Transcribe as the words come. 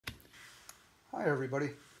Hi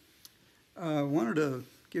everybody. I wanted to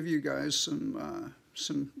give you guys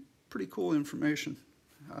some pretty cool information.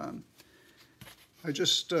 I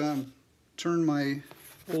just turned my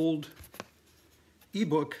old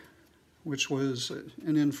ebook, which was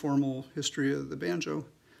an informal history of the banjo.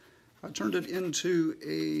 I turned it into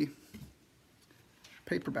a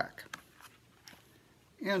paperback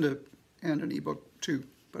and an ebook too,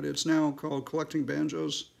 but it's now called Collecting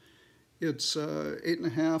Banjos. It's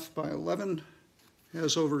 8.5 by 11.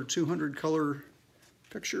 Has over 200 color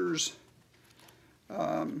pictures,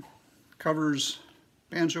 covers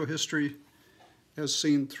banjo history as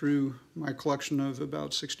seen through my collection of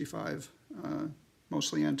about 65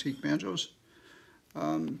 mostly antique banjos.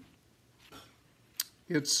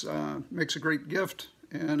 It makes a great gift,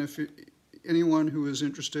 and if anyone who is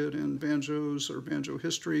interested in banjos or banjo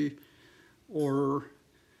history or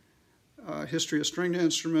history of stringed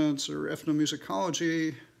instruments or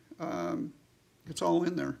ethnomusicology, it's all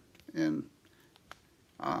in there. And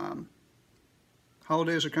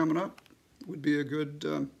holidays are coming up, would be a good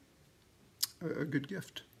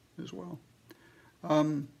gift as well.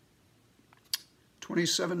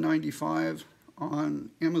 $27.95 on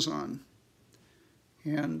Amazon,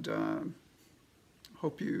 and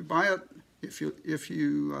hope you buy it. If you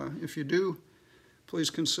do, please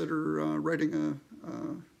consider writing a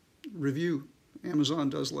review. Amazon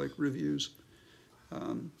does like reviews.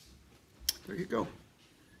 There you go.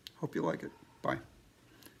 Hope you like it. Bye.